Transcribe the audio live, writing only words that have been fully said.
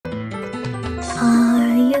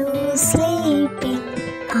sleeping?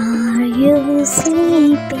 Are you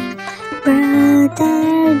sleeping?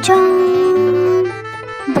 Brother John,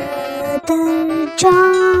 Brother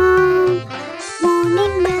John.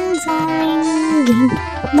 Morning bells are ringing,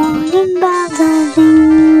 morning bells are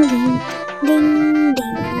ringing. Ding,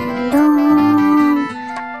 ding, dong,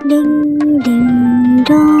 ding, ding,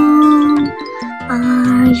 dong.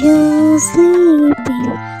 Are you sleeping?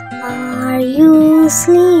 Are you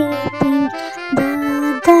sleeping?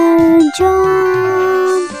 Brother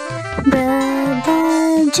John,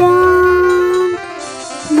 Brother John.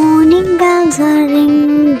 Morning bells are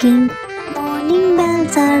ringing, morning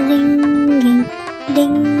bells are ringing.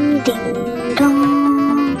 Ding, ding,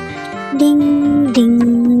 dong, ding,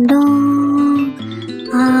 ding, dong.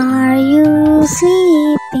 Are you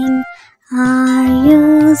sleeping? Are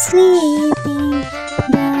you sleeping?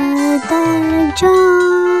 Brother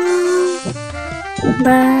John,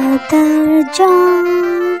 Brother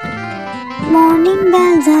John. Morning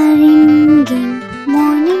bells are ringing,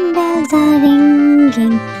 morning bells are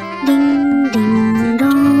ringing. Ding, ding,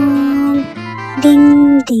 dong,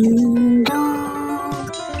 ding, ding, dong.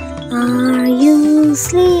 Are you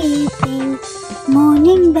sleeping?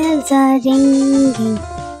 Morning bells are ringing.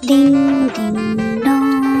 Ding, ding,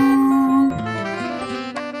 dong.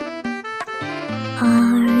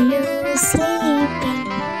 Are you sleeping?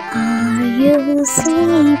 Are you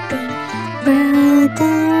sleeping?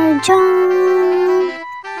 Brother John,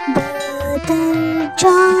 Brother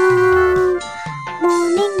John.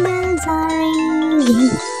 Morning bells are ringing,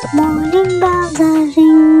 morning bells are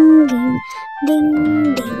ringing.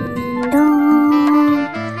 Ding, ding, dong,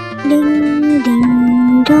 ding,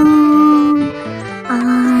 ding, dong.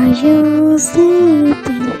 Are you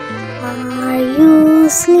sleeping? Are you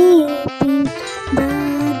sleeping?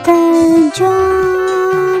 Brother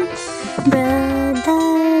John,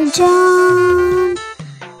 Brother John.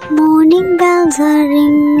 Morning bells are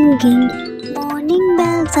ringing, morning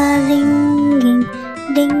bells are ringing.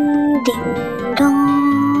 Ding, ding,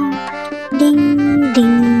 dong, ding,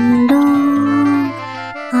 ding, dong.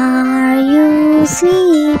 Are you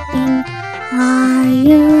sleeping? Are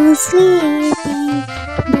you sleeping?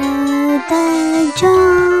 Brother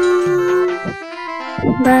John,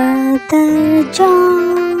 Brother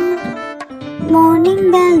John.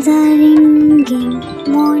 Morning bells are ringing,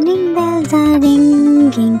 morning bells are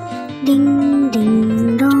ringing. Ding,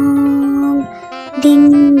 ding, dong,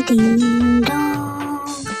 ding, ding, dong.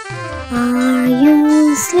 Are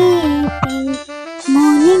you sleeping?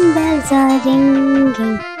 Morning bells are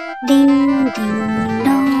ringing. Ding, ding,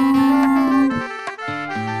 dong.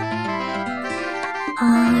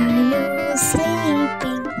 Are you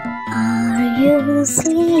sleeping? Are you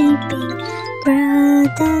sleeping?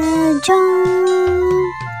 Brother John,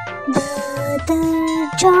 Brother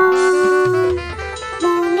John.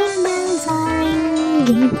 Morning bells are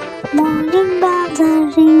ringing, morning bells are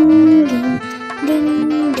ringing.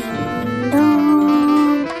 Ding, ding,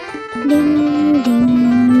 dong, ding,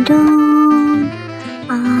 ding, dong.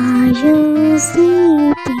 Are you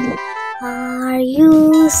sleeping? Are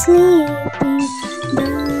you sleeping?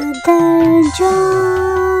 Brother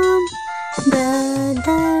John,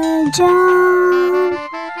 Brother John.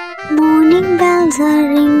 Morning bells are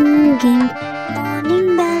ringing,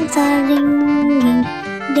 morning bells are ringing.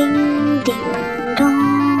 Ding, ding,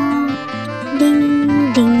 dong,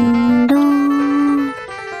 ding, ding, dong.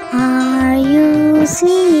 Are you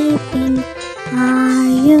sleeping? Are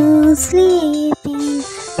you sleeping?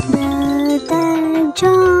 Brother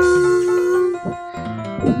John,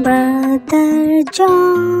 Brother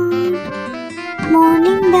John.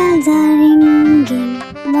 Morning bells are ringing,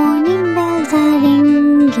 morning bells are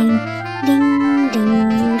ringing. Ding,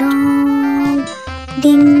 ding, dong,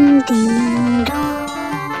 ding, ding, dong.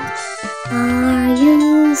 Are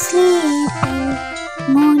you sleeping?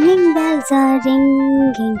 Morning bells are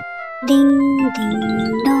ringing. Ding,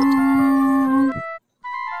 ding, dong.